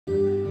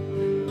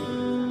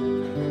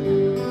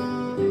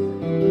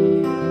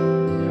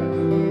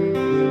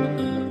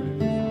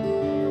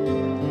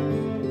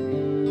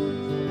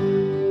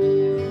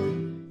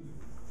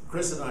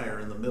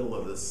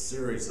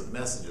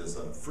is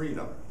on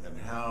freedom and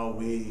how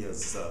we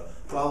as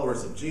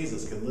followers of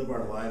Jesus can live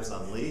our lives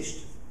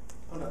unleashed.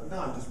 Oh, no,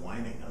 I'm just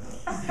whining.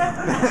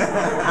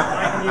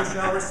 Whining you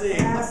shall receive.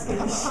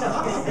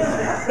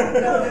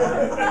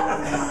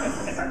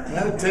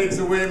 That takes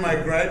away my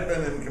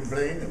griping and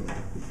complaining.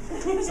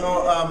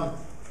 So,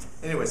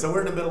 anyway, so we're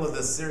in the middle of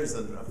this series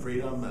on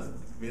freedom and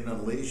being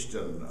unleashed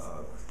and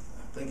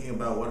thinking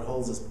about what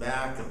holds us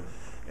back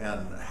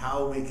and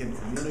how we can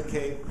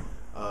communicate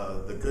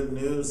the good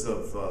news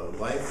of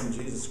life in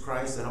Jesus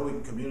Christ, and how we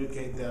can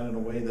communicate that in a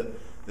way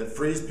that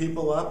frees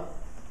people up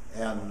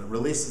and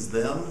releases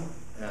them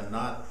and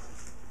not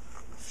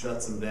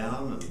shuts them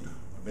down and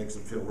makes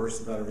them feel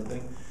worse about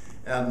everything.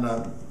 And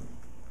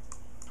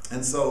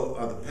so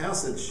the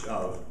passage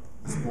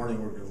this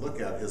morning we're going to look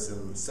at is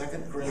in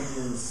 2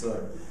 Corinthians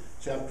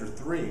chapter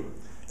 3.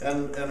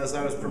 And as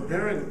I was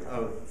preparing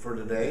for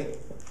today,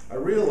 I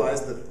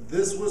realized that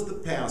this was the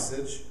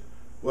passage,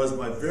 was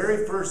my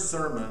very first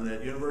sermon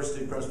at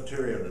University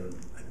Presbyterian in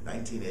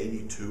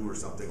 1982 or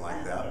something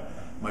like that.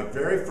 My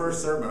very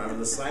first sermon, I was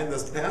assigned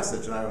this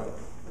passage, and I went,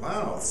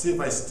 wow, let's see if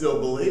I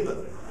still believe it.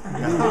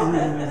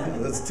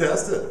 Let's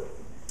test it.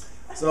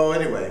 So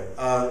anyway,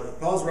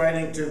 Paul's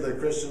writing to the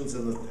Christians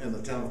in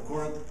the town of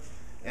Corinth,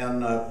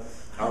 and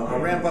I'll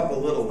ramp up a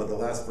little with the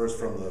last verse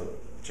from the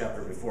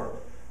chapter before.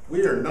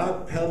 We are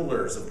not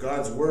peddlers of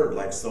God's word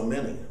like so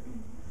many,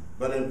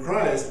 but in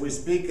Christ we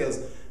speak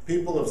as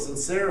people of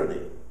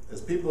sincerity,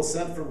 as people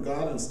sent from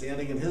God and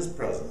standing in his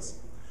presence.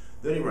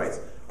 Then he writes,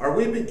 are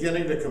we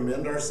beginning to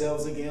commend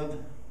ourselves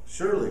again?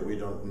 Surely we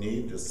don't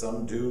need, as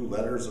some do,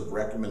 letters of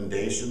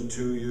recommendation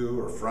to you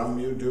or from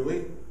you, do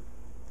we?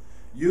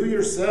 You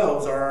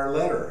yourselves are our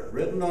letter,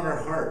 written on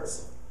our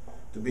hearts,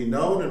 to be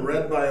known and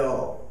read by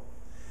all.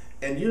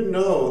 And you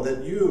know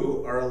that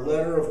you are a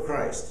letter of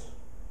Christ,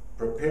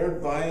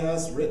 prepared by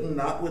us, written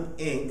not with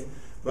ink,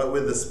 but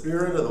with the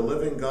Spirit of the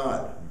living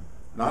God,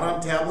 not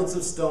on tablets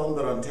of stone,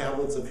 but on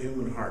tablets of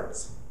human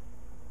hearts.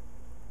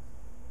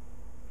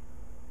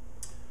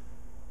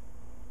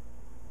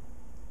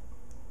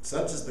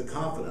 Such is the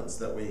confidence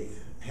that we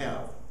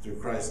have through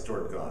Christ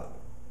toward God.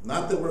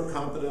 Not that we're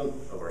confident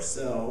of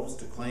ourselves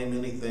to claim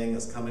anything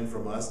as coming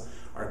from us.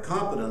 Our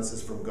confidence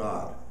is from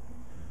God,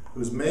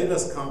 who's made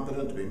us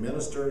competent to be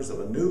ministers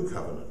of a new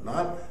covenant,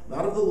 not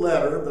of the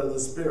letter, but of the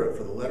Spirit.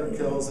 For the letter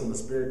kills and the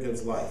Spirit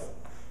gives life.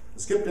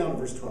 Skip down to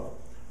verse 12.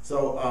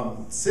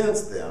 So,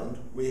 since then,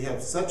 we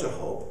have such a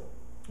hope.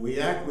 We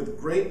act with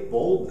great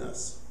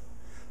boldness,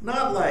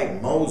 not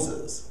like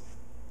Moses,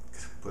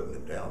 putting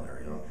him down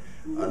there,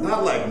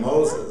 not like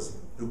Moses,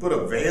 who put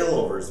a veil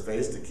over his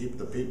face to keep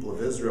the people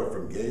of Israel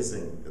from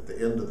gazing at the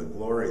end of the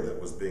glory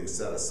that was being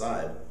set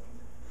aside.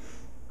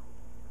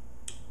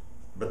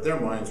 But their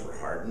minds were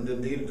hardened,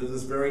 indeed, to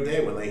this very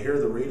day. When they hear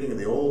the reading of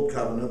the Old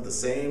Covenant, the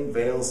same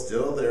veil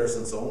still there,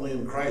 since only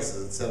in Christ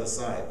is it set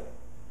aside.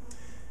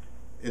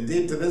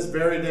 Indeed, to this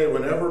very day,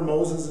 whenever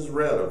Moses is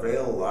read, a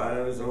veil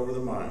lies over the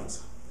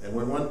minds. And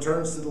when one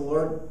turns to the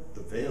Lord,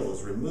 the veil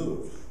is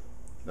removed.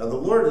 Now the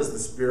Lord is the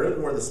Spirit,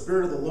 and where the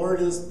Spirit of the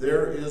Lord is,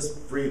 there is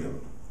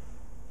freedom.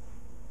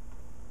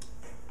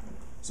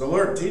 So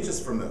Lord, teach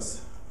us from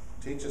this.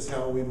 Teach us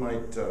how we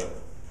might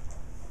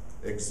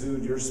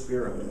exude your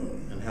Spirit,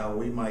 and how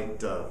we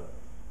might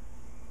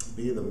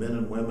be the men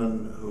and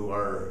women who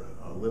are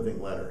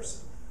living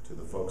letters to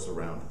the folks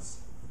around us.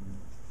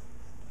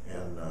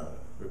 And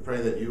we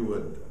pray that you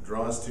would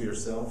draw us to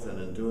yourself, and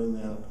in doing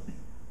that,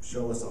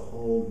 show us a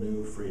whole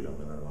new freedom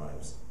in our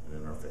lives and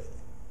in our faith.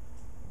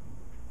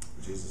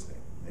 In Jesus'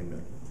 name,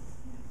 amen.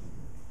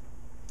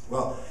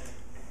 Well,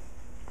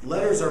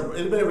 letters are,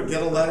 anybody ever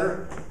get a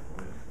letter?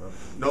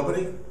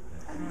 Nobody?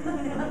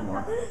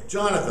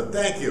 Jonathan,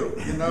 thank you.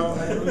 I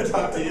want to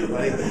talk to you,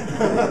 buddy.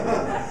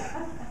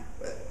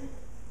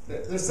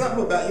 There's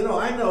something about,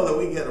 I know that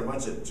we get a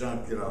bunch of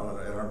junk, in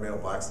our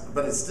mailbox,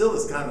 but it's still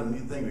this kind of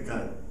neat thing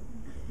to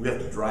we have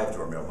to drive to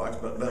our mailbox,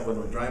 but when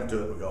we drive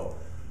to it, we go,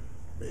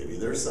 maybe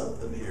there's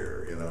something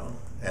here,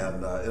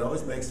 and it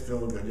always makes it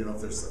feel good,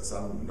 if there's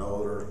some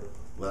note or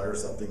letter or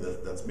something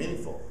that's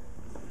meaningful.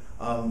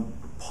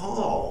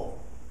 Paul,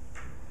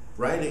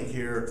 writing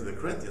here to the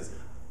Corinthians,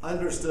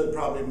 understood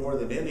probably more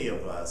than any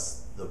of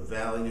us the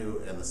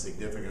value and the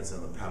significance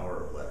and the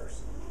power of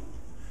letters.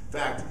 In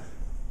fact,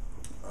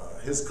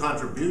 his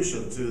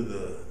contribution to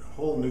the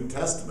whole New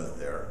Testament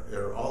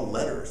they're all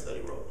letters that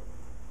he wrote.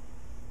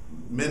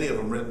 Many of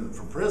them written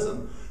from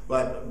prison,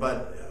 but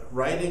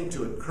writing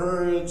to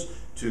encourage,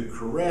 to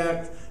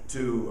correct,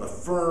 to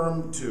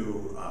affirm,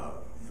 to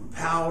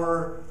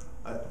empower.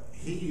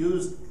 He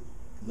used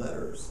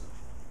letters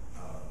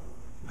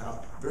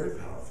very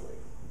powerfully.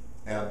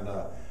 And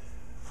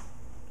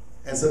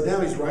so now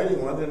he's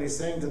writing one, and he's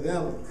saying to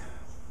them,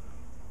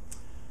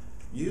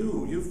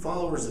 you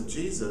followers of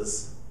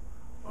Jesus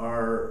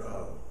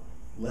are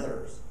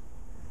letters.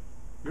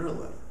 You're a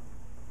letter.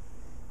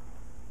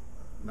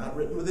 Not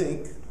written with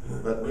ink,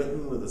 but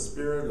written with the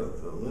Spirit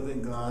of the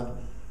living God.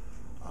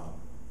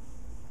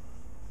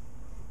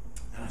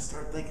 And I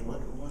start thinking,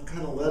 what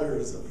kind of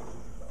letters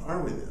are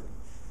we then?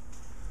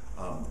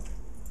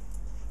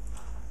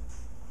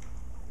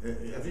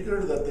 Have you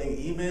heard of that thing,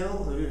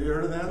 email? Have you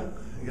heard of that?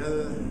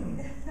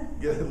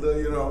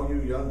 You know,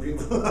 you young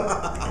people.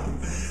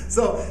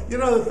 So, you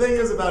know, the thing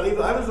is about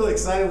email, I was really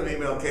excited when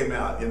email came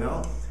out, you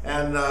know,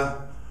 and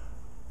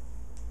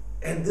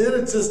then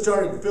it just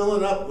started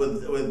filling up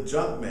with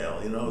junk mail,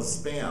 you know,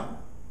 spam.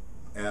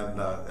 And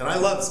I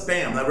love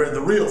spam. I read the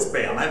real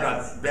spam. I'm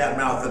not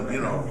bad-mouthing, you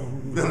know,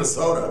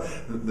 Minnesota,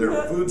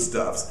 their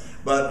foodstuffs.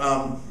 But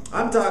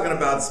I'm talking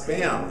about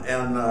spam.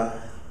 And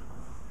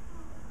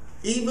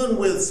even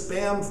with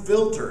spam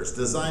filters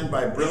designed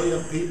by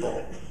brilliant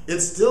people, it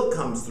still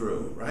comes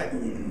through, right?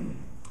 And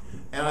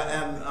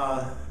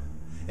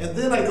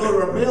then I go to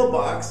our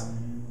mailbox,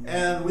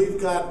 and we've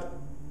got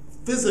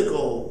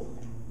physical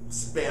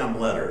spam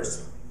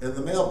letters in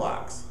the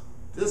mailbox.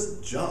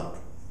 Just junk,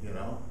 you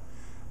know?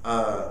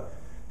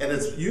 And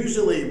it's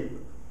usually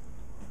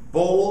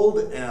bold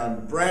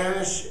and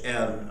brash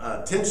and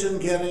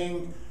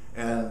attention-getting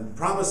and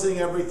promising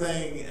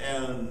everything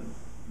and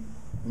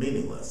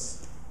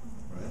meaningless,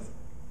 right?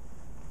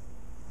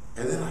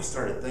 And then I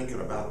started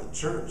thinking about the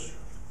church.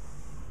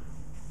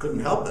 Couldn't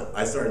help it.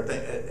 I started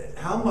thinking,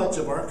 how much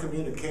of our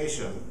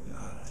communication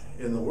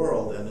in the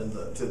world and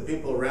to the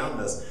people around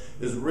us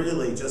is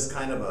really just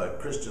kind of a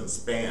Christian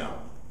spam?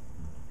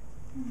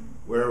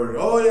 Where we're,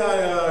 oh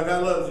yeah,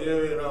 God loves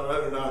you, you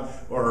know,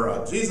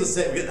 or Jesus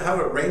said, how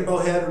about Rainbow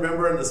Head,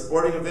 remember in the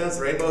sporting events,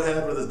 Rainbow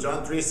Head with his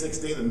John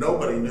 3:16, and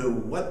nobody knew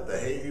what the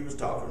heck he was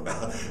talking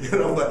about, you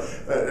know, but,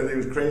 and he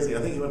was crazy. I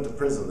think he went to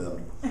prison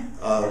then.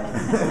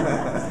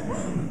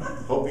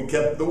 Hope he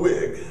kept the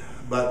wig.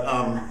 But,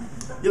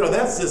 you know,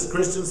 that's just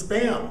Christian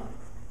spam,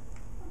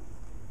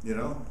 you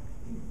know.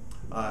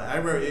 I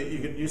remember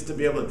you used to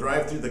be able to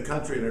drive through the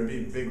country and there'd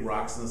be big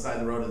rocks on the side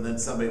of the road, and then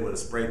somebody would have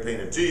spray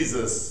painted,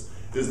 Jesus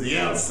is the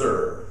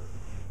answer.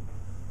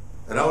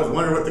 And I always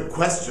wondered what the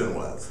question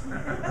was. You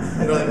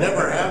know, they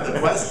never have the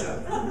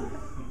question.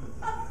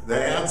 The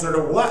answer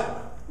to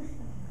what?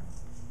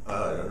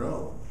 I don't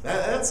know.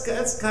 That's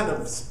kind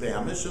of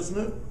spamish, isn't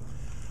it?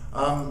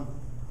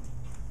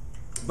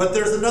 But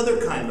there's another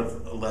kind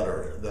of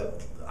letter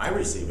that I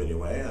receive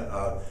anyway.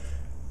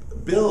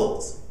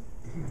 Bills.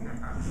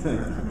 Do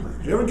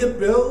you ever get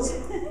bills?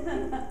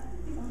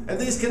 And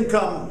these can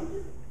come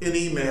in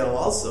email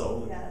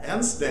also,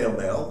 and snail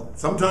mail,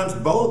 sometimes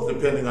both,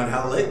 depending on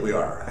how late we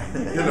are.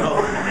 You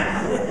know,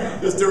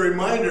 just a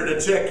reminder to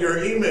check your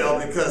email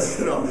because,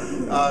 you know,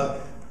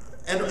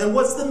 and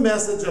what's the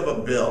message of a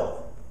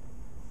bill?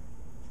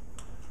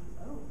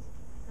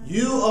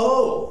 You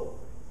owe.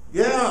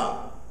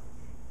 Yeah.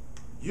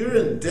 You're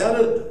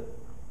indebted.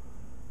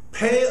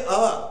 Pay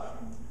up.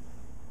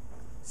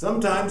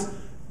 Sometimes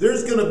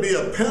there's going to be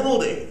a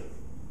penalty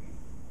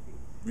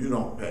if you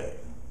don't pay.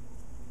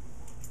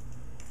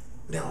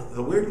 Now,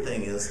 the weird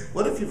thing is,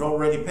 what if you've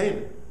already paid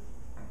it?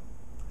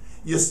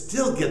 You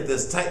still get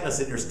this tightness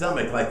in your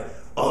stomach, like,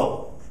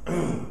 oh,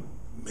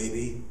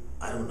 maybe,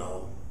 I don't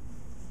know.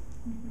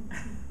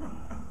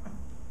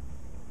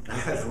 I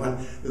had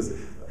one, this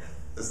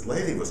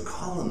lady was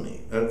calling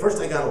me. At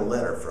first I got a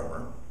letter from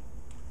her,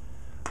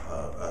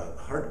 a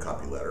hard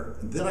copy letter,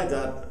 and then I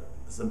got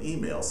some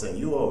email saying,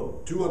 you owe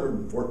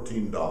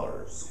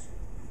 $214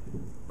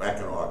 back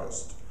in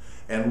August.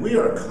 And we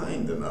are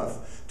kind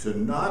enough to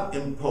not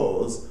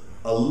impose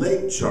a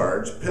late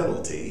charge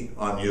penalty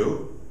on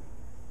you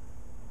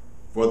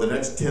for the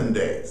next 10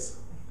 days.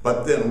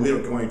 But then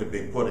we're going to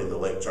be putting the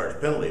late charge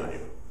penalty on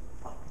you.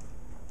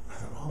 I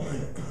thought, oh my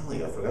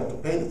golly, I forgot to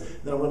pay this.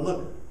 Then I went,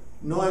 look,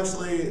 no,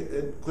 actually,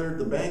 it cleared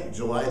the bank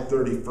July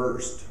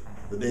 31st,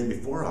 the day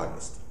before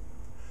August.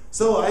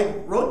 So I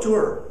wrote to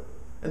her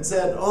and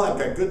said, oh, I've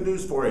got good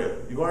news for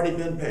you. You've already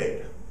been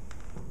paid.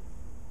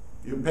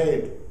 You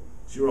paid.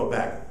 She wrote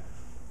back,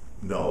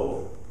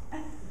 no,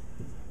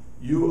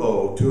 you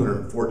owe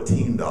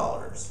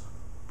 $214.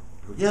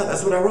 Yeah,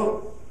 that's what I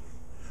wrote.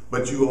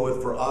 But you owe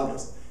it for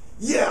August.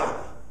 Yeah,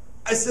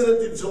 I sent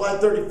it to July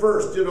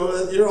 31st, you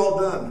know, you're all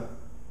done.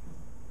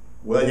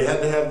 Well, you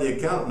had to have the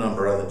account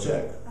number on the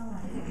check.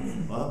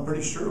 Well, I'm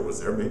pretty sure it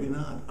was there, maybe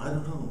not. I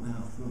don't know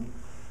now.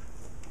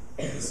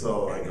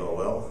 So I go,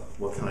 well,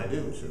 what can I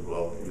do? She said,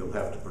 well, you'll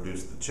have to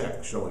produce the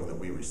check showing that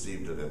we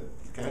received it and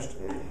cashed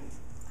it.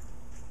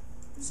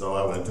 So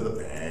I went to the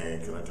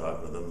bank and I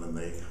talked with them, and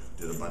they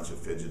did a bunch of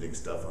fidgeting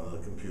stuff on the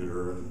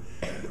computer and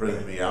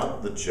printed me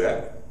out the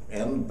check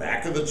and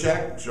back of the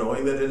check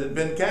showing that it had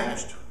been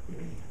cashed.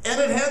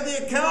 And it had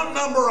the account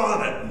number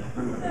on it,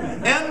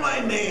 and my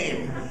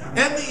name,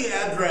 and the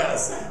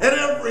address, and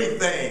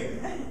everything.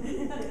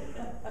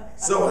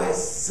 So I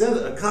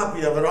sent a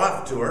copy of it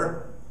off to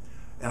her,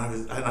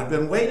 and I've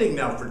been waiting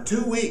now for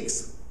 2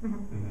 weeks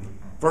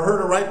for her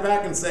to write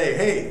back and say,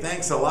 hey,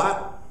 thanks a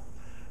lot.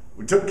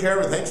 We took care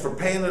of it. Thanks for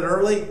paying it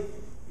early.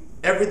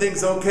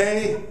 Everything's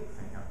okay.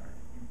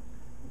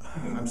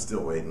 I'm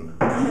still waiting.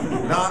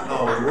 Not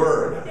a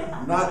word.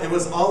 It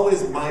was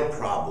always my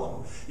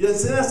problem. You know,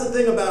 see, that's the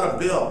thing about a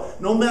bill.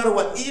 No matter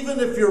what, even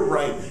if you're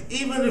right,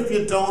 even if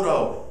you don't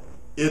owe,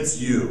 it's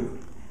you.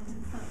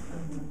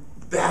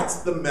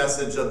 That's the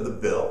message of the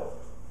bill.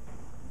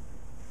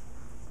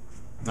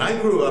 I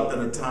grew up in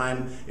a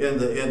time in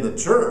the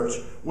church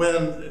when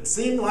it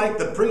seemed like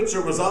the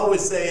preacher was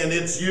always saying,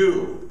 "It's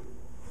you."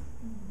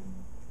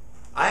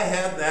 I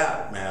had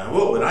that, man.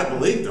 Whoa, and I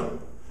believed him.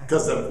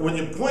 Because when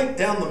you point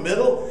down the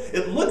middle,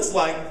 it looks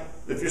like,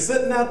 if you're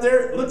sitting out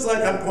there, it looks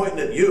like I'm pointing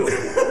at you.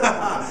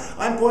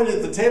 I'm pointing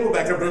at the table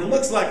back there, but it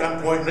looks like I'm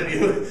pointing at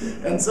you.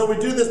 And so we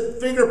do this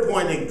finger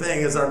pointing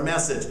thing as our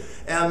message.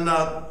 And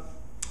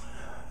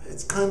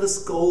it's kind of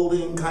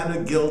scolding, kind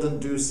of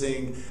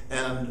guilt-inducing,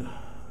 and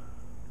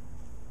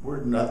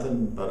we're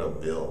nothing but a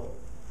bill.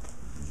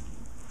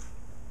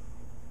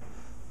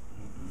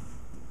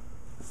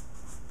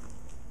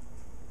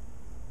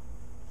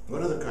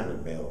 What other kind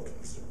of mail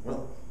is there?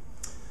 Well,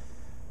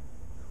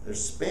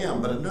 there's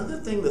spam, but another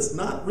thing that's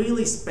not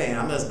really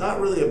spam, that's not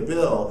really a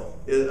bill,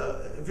 is,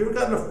 have you ever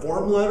gotten a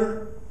form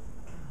letter?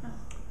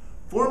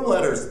 Form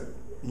letters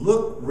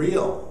look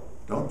real,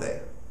 don't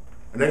they?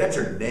 And they got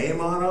your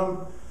name on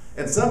them.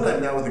 And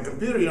sometimes now with the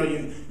computer,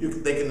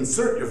 they can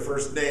insert your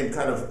first name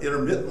kind of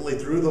intermittently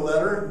through the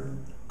letter.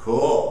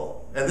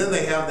 Cool. And then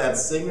they have that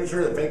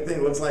signature, the fake thing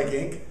that looks like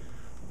ink.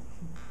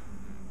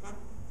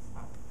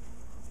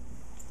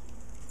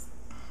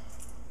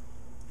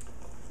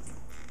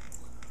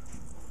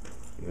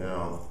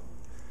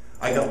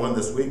 I got one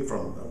this week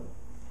from a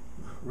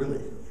really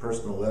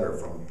personal letter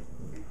from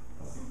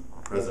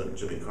President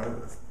Jimmy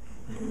Carter.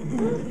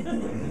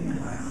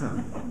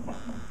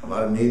 A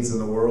lot of needs in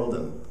the world,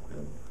 and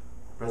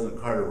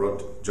President Carter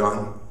wrote,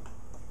 "John,"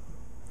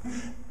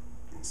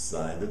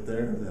 signed it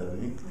there, that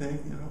ink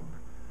thing,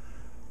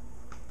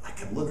 I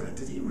kept looking at it.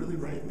 Did he really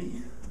write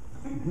me?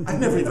 I've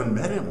never even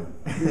met him.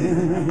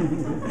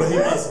 But he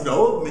must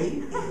know of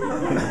me.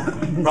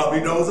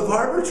 Probably knows of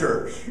Harbor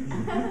Church.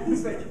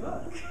 He's read your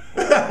book.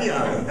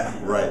 Yeah,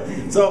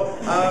 right. So,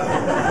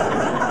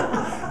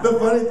 the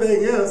funny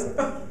thing is,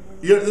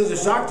 this is a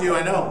shock to you,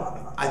 I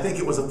know. I think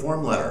it was a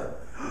form letter.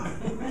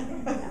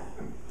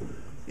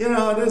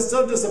 And it's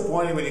so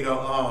disappointing when you go,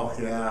 "Oh,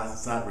 yeah,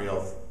 it's not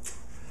real."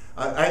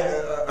 I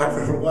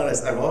remember what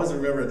I've always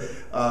remembered.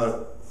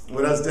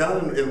 When I was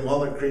down in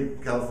Walnut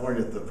Creek,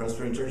 California, at the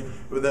Presbyterian Church,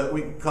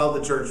 we called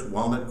the church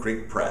Walnut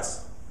Creek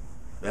Press.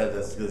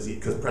 That's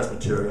because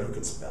Presbyterian, who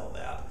can spell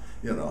that?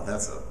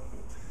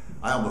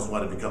 I almost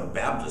want to become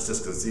Baptist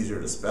just because it's easier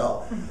to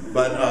spell.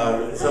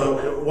 But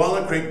so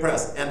Walnut Creek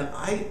Press, and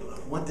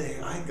one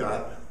day I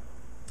got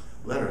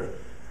a letter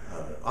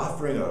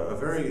offering a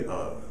very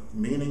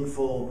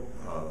meaningful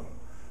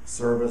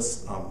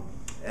service,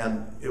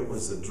 and it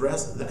was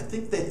addressed. I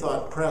think they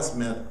thought press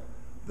meant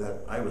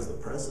that I was the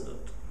president.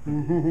 Not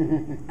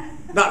in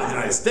the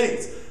United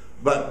States,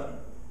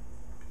 but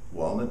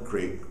Walnut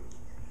Creek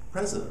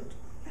president.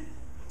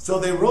 So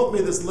they wrote me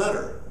this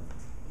letter,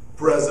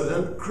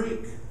 President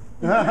Creek.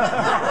 And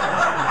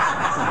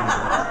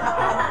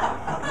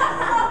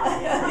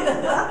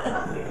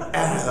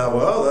I thought,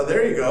 well,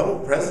 there you go,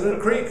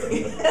 President Creek.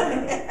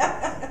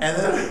 And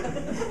then,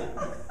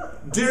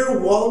 "Dear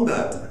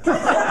Walnut."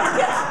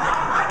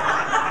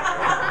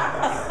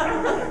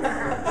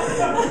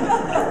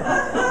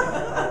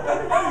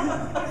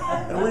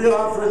 And we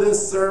offer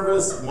this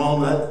service,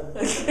 Walnut.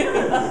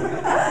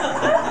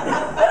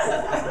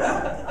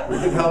 We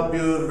can help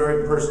you in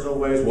very personal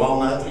ways,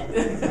 Walnut.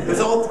 It's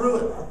all through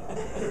it.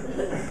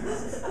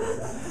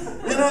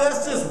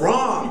 That's just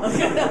wrong.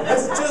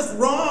 That's just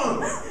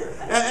wrong.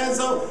 And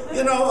so,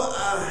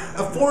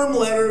 a form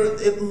letter,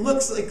 it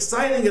looks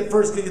exciting at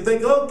first because you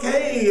think,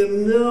 okay,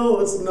 and no,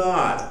 it's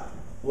not.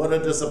 What a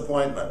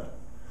disappointment.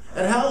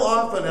 And how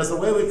often has the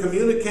way we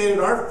communicated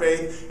our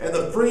faith and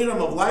the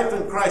freedom of life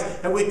in Christ,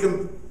 and we've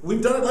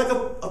done it like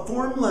a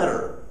form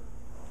letter.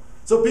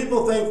 So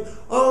people think,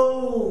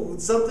 "Oh,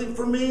 it's something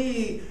for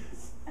me."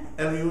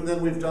 And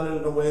then we've done it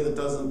in a way that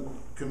doesn't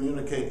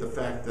communicate the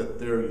fact that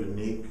they're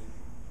unique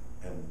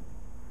and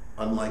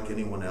unlike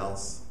anyone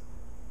else,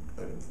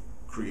 a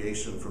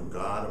creation from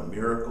God, a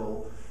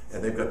miracle,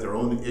 and they've got their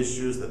own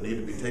issues that need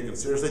to be taken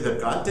seriously, that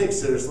God takes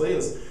seriously,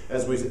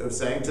 as we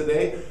sang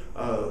today.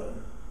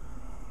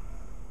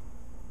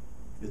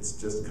 It's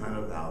just kind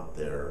of out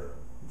there.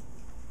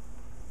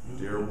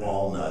 Dear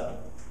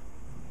Walnut.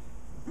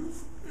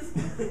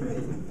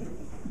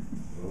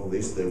 Well, at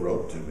least they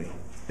wrote to me.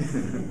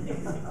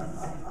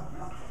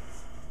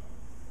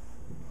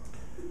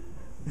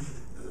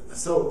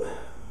 So,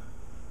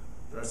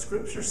 our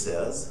scripture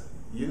says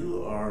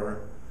you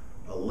are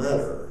a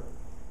letter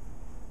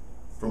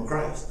from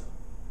Christ,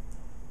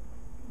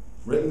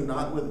 written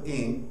not with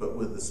ink, but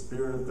with the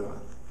Spirit of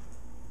God.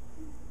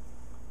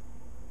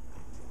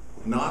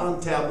 Not on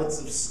tablets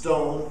of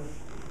stone,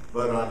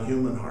 but on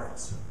human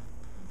hearts.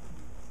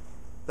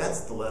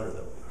 That's the letter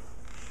that we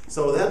are.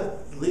 So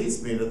that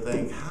leads me to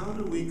think, how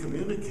do we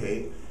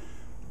communicate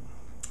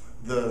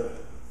the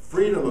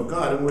freedom of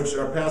God, in which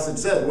our passage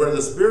said, where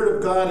the Spirit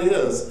of God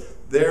is,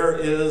 there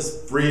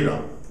is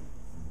freedom.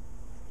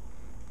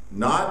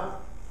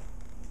 Not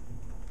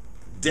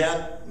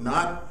debt,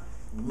 not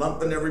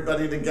lumping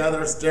everybody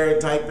together,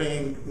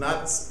 stereotyping,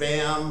 not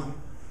spam.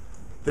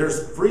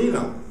 There's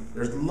freedom.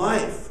 There's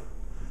life.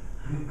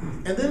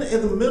 And then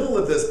in the middle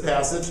of this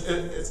passage,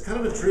 it's kind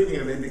of intriguing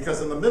to me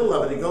because in the middle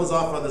of it, he goes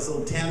off on this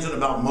little tangent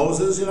about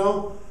Moses,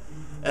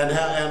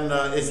 and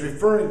is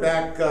referring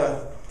back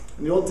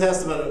in the Old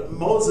Testament.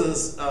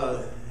 Moses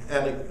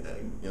had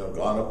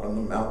gone up on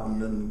the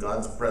mountain in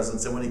God's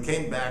presence, and when he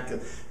came back,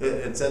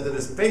 it said that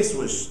his face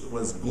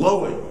was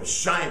glowing, was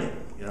shining.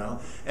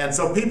 And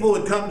so people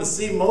would come to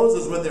see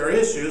Moses with their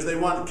issues. They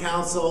want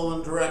counsel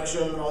and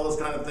direction and all those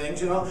kind of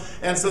things,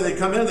 And so they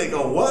come in and they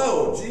go,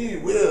 whoa, gee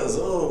whiz,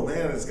 oh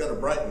man, it's got to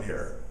brighten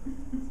here.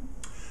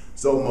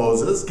 So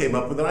Moses came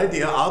up with an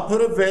idea. I'll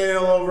put a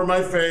veil over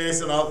my face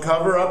and I'll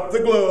cover up the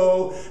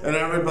glow and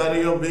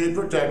everybody will be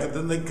protected.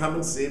 Then they come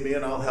and see me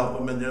and I'll help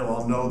them and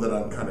I'll know that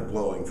I'm kind of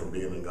glowing from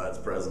being in God's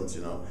presence,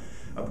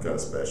 I'm kind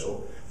of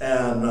special.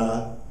 And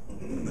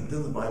but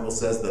then the Bible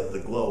says that the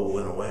glow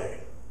went away.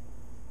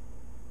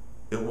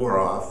 It wore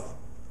off.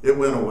 It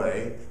went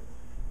away.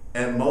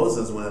 And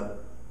Moses went,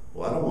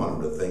 well, I don't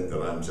want them to think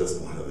that I'm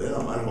just one of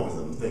them. I don't want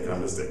them to think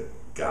I'm just a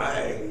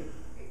guy.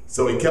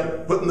 So he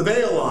kept putting the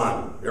veil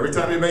on every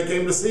time anybody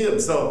came to see him.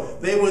 So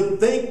they would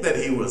think that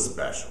he was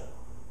special.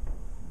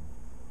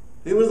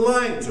 He was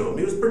lying to them.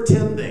 He was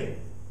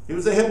pretending. He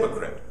was a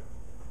hypocrite.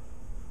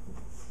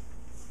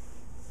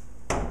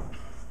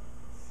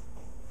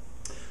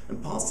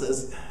 And Paul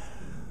says,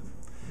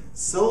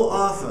 so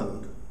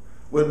often,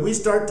 when we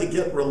start to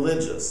get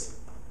religious,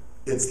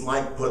 it's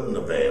like putting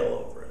a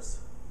veil over us.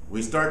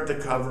 We start to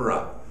cover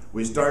up.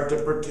 We start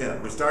to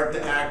pretend. We start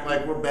to act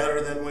like we're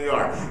better than we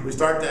are. We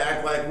start to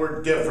act like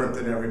we're different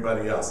than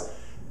everybody else.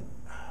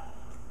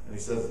 And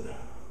he says,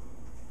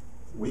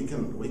 we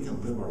can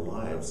live our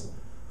lives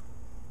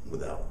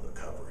without the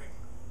covering,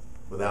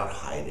 without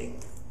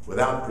hiding,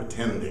 without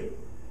pretending.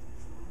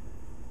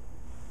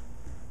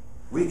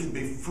 We can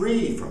be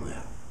free from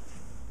that.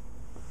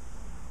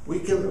 We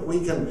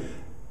can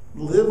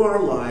live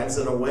our lives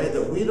in a way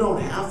that we don't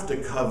have to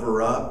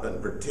cover up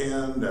and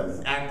pretend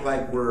and act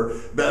like we're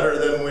better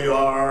than we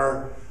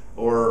are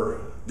or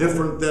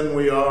different than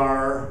we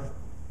are.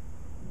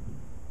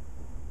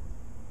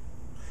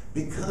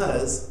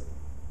 Because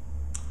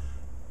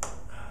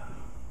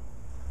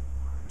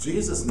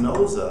Jesus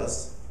knows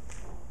us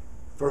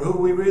for who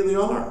we really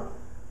are.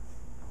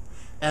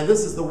 And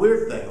this is the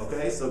weird thing,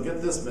 okay? So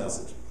get this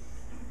message.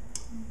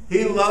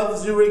 He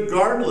loves you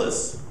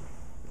regardless.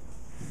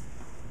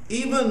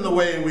 Even the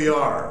way we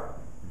are.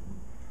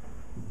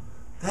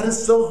 That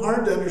is so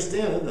hard to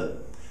understand, isn't it?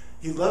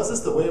 He loves us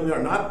the way we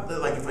are. Not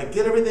like if I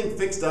get everything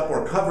fixed up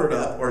or covered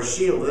up or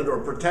shielded or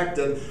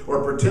protected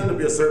or pretend to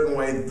be a certain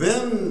way,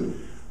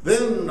 then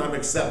I'm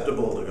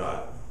acceptable to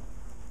God.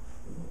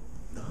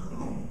 No.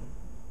 In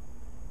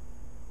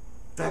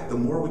fact, the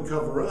more we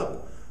cover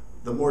up,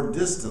 the more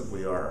distant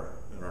we are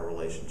in our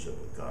relationship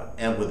with God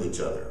and with each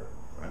other.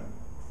 Right?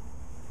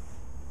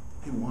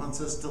 He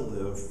wants us to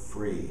live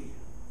free.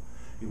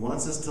 He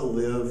wants us to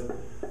live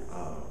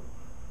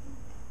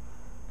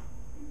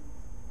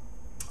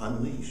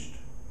unleashed.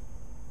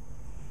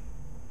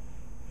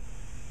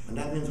 And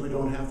that means we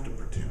don't have to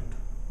pretend.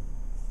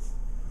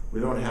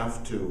 We don't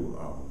have to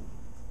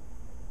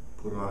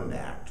put on an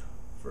act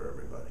for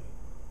everybody.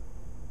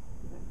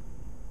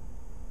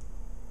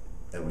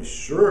 And we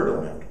sure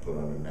don't have to put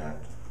on an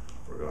act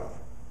for God.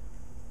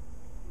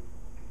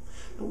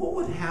 Now, what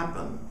would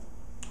happen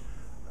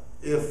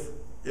if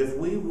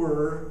we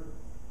were,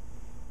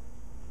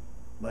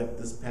 like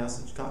this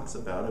passage talks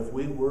about, if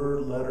we were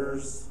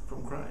letters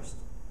from Christ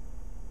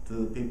to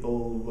the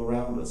people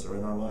around us or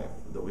in our life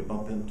that we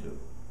bump into?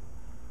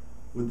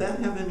 Would that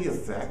have any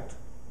effect?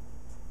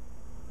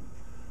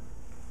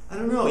 I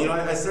don't know.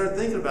 I started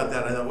thinking about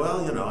that. I thought, well,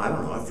 I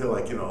don't know. I feel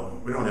like,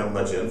 we don't have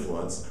much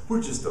influence.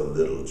 We're just a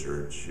little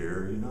church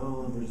here,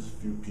 and there's a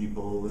few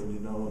people,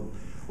 and,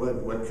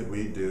 what could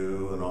we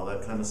do and all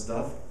that kind of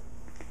stuff.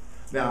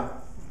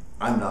 Now,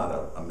 I'm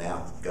not a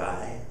math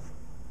guy,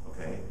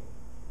 okay?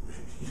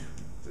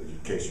 In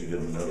case you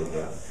didn't know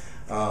that.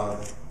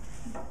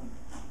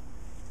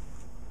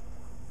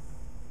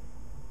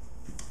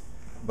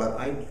 But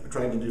I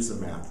tried to do some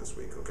math this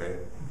week, okay?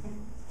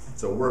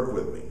 So work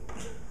with me,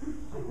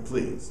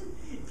 please.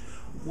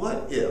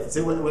 What if,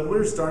 see, when we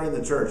were starting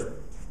the church,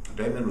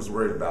 Damon was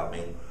worried about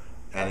me,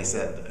 and he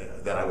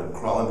said that I would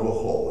crawl into a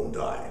hole and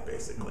die,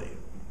 basically.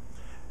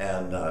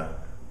 And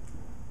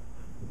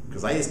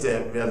because I used to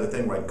have the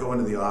thing where I'd go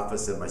into the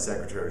office and my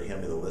secretary would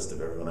hand me the list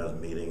of everyone I was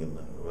meeting and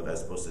what I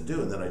was supposed to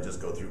do, and then I'd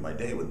just go through my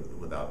day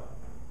without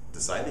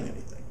deciding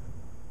anything.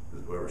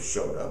 Whoever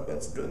showed up,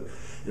 that's good.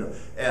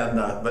 And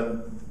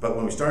but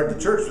when we started the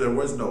church, there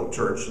was no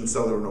church, and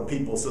so there were no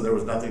people, so there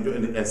was nothing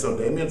to do. And so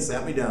Damien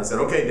sat me down and said,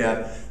 okay,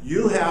 Dad,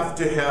 you have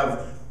to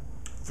have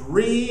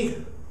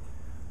 3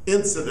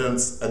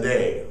 incidents a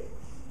day.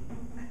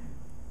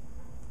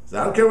 So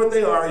I don't care what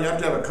they are. You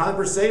have to have a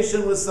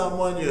conversation with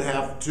someone. You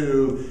have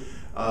to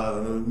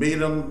meet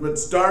them at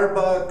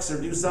Starbucks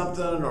or do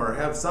something or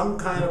have some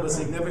kind of a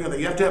significant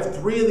thing. You have to have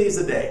 3 of these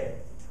a day.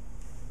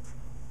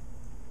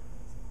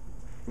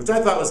 Which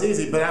I thought was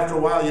easy, but after a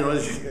while,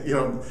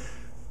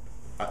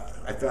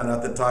 I found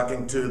out that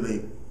talking to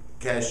the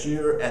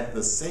cashier at the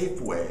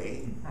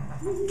Safeway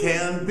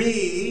can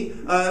be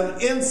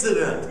an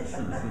incident,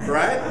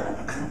 right?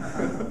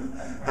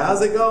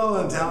 How's it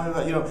going? Tell me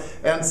about,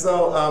 And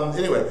so,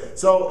 anyway,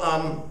 so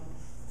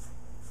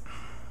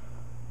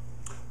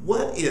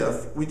what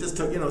if we just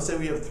took, say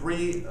we have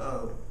 3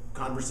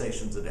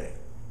 conversations a day.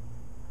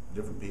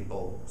 Different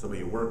people,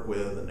 somebody you work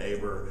with, a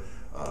neighbor,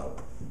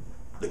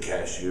 the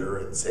cashier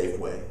at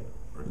Safeway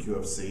or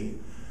QFC.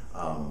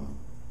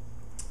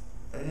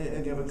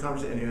 And you have a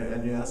conversation,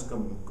 and you ask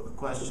them a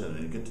question, and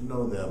you get to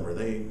know them, or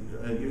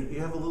you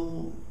have a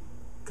little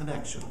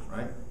connection,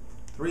 right?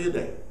 3 a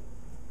day.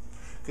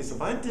 Okay, so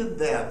if I did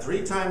that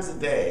 3 times a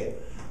day,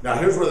 now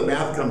here's where the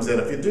math comes in.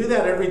 If you do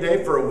that every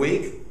day for a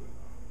week,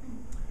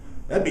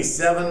 that'd be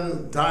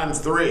 7 times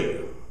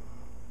 3.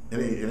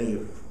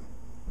 Any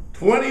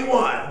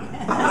 21.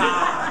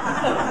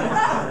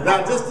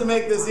 Now, just to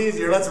make this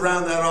easier, let's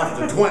round that off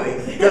to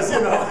 20, because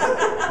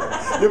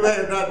you may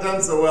have not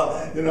done so well,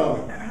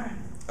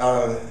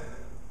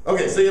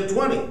 Okay, so you have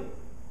 20.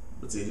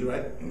 That's easy,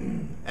 right?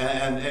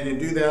 And you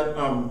do that.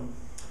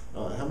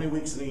 How many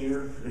weeks in a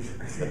year?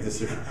 This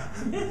year?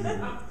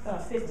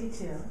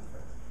 52.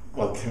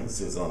 Well,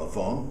 see, it's on the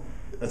phone.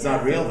 It's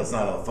not real if it's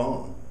not on the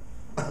phone.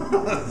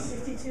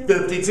 52.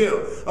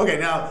 52. Okay,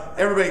 now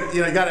everybody,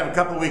 you got to have a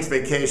couple weeks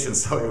vacation,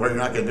 so where you're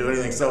not going to do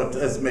anything. So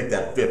let's make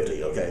that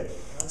 50. Okay.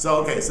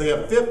 So you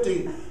have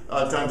 50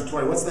 times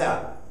 20. What's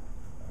that?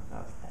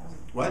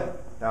 What?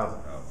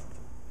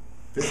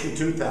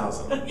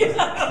 52,000.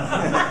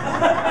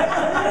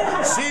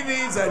 She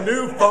needs a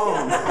new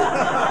phone.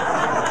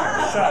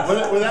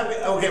 Would that be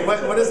okay?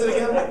 What is it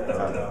again?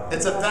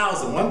 It's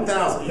 1,000.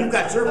 1,000. You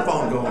got your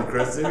phone going,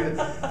 Chris.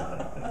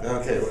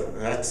 Okay,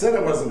 I said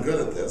I wasn't good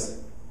at this.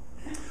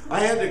 I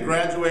had to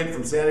graduate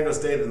from San Diego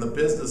State in the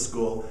business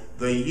school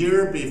the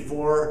year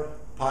before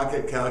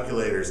pocket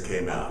calculators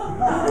came out.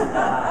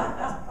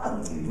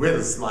 We had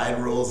the slide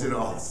rules,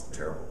 it's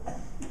terrible.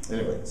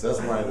 Anyway, so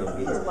that's why I don't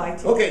do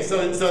this. Okay, so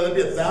that'd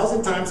be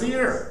 1,000 times a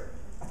year.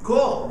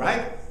 Cool,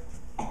 right?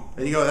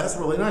 And you go, that's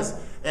really nice.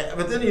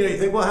 But then you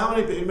think, well, how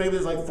many? Maybe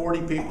there's like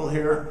 40 people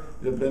here,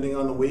 depending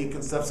on the week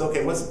and stuff. So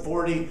okay, what's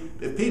 40?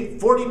 If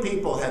 40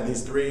 people had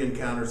these 3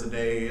 encounters a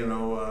day,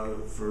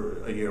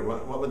 for a year,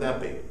 what would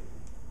that be?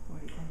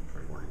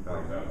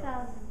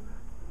 40,000.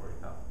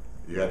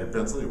 You got your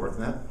pencil? You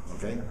working that?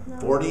 Okay,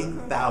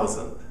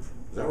 40,000.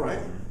 Is that right?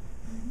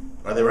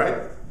 Are they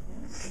right?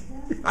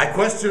 I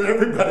question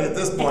everybody at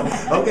this point.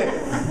 Okay,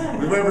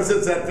 remember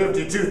since that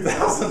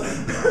 52,000.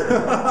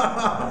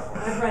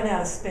 I've run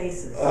out of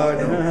spaces.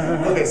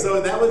 Okay, so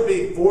that would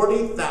be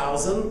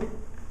 40,000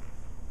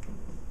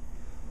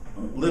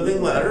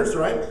 living letters,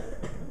 right?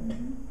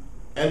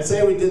 And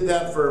say we did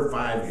that for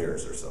 5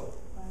 years or so.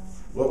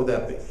 What would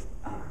that be?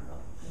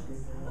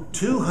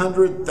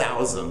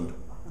 200,000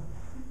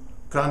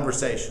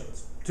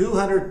 conversations,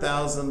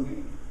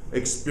 200,000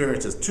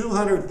 experiences,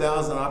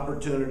 200,000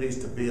 opportunities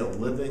to be a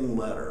living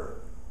letter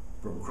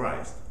from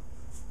Christ.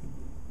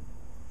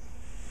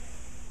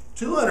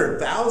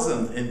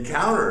 200,000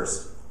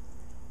 encounters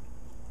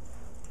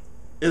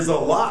is a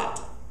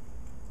lot.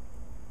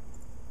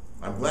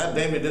 I'm glad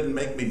Damien didn't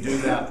make me do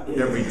that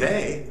every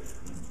day.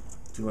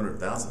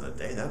 200,000 a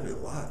day, that'd be a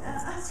lot.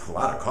 It's a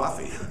lot of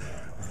coffee.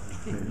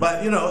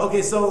 But,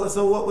 okay,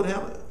 so what would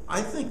happen?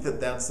 I think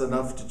that's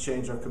enough to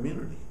change our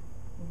community.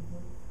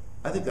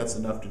 I think that's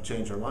enough to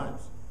change our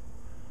lives.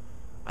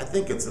 I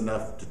think it's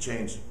enough to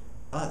change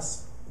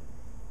us,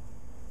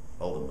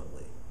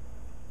 ultimately.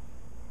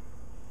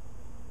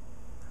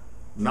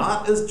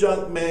 Not as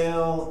junk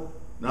mail,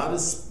 not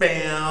as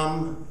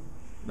spam,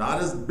 not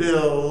as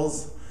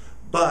bills,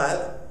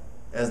 but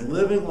as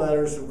living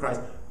letters from Christ,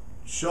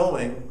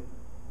 showing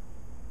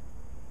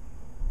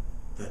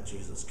that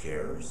Jesus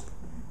cares.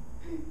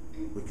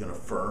 We can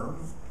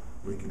affirm.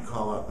 We can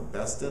call out the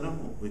best in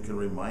them. We can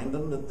remind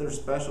them that they're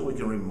special. We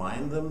can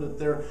remind them that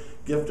they're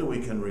gifted.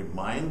 We can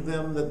remind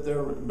them that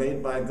they're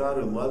made by God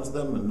who loves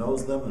them and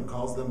knows them and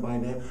calls them by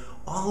name.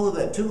 All of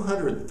that,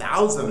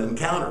 200,000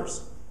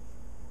 encounters.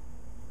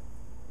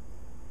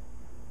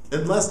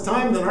 In less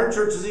time than our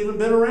church has even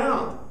been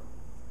around.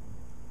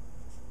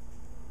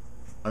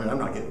 I mean, I'm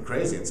not getting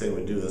crazy and saying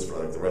we do this for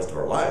like the rest of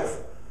our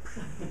life.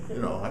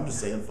 I'm just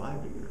saying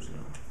 5 years.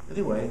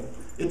 Anyway,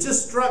 it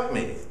just struck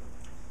me.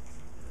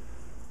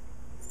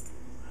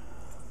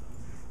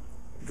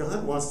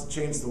 God wants to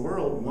change the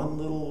world one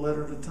little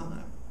letter at a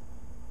time.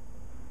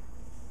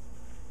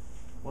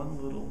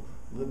 One little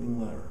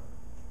living letter.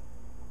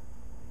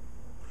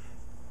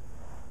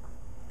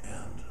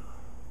 And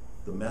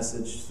the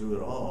message through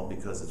it all,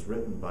 because it's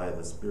written by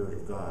the Spirit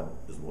of God,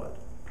 is what?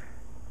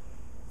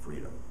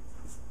 Freedom.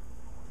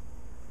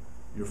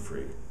 You're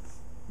free.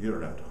 You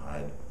don't have to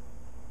hide.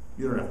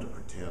 You don't have to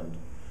pretend.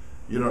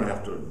 You don't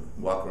have to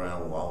walk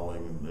around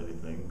wallowing in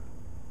anything.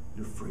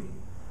 You're free.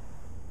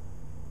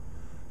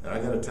 And I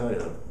got to tell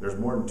you, there's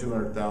more than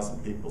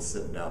 200,000 people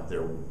sitting out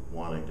there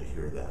wanting to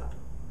hear that,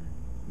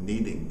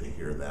 needing to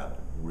hear that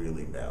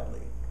really badly.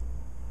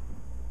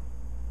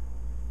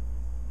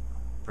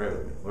 Pray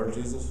with me. Lord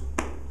Jesus,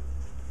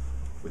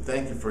 We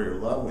thank you for your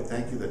love. We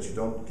thank you that you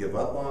don't give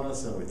up on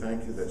us, and we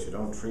thank you that you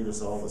don't treat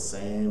us all the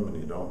same, and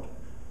you don't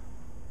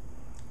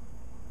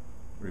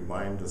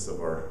remind us of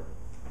our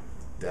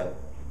debt.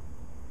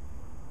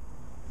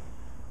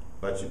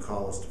 But you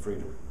call us to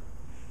freedom,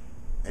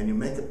 and you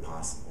make it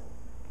possible.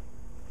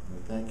 And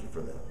we thank you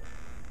for that.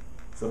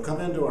 So come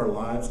into our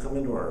lives, come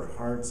into our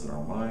hearts and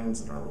our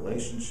minds and our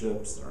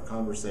relationships and our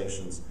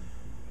conversations,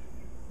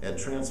 and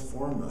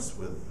transform us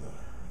with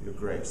your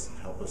grace, and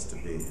help us to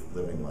be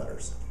living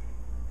letters,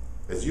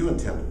 as you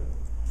intended,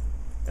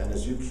 and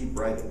as you keep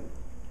writing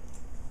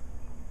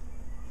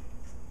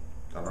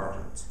on our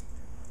hearts.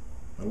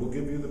 And we'll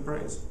give you the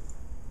praise.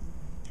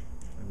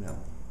 Amen.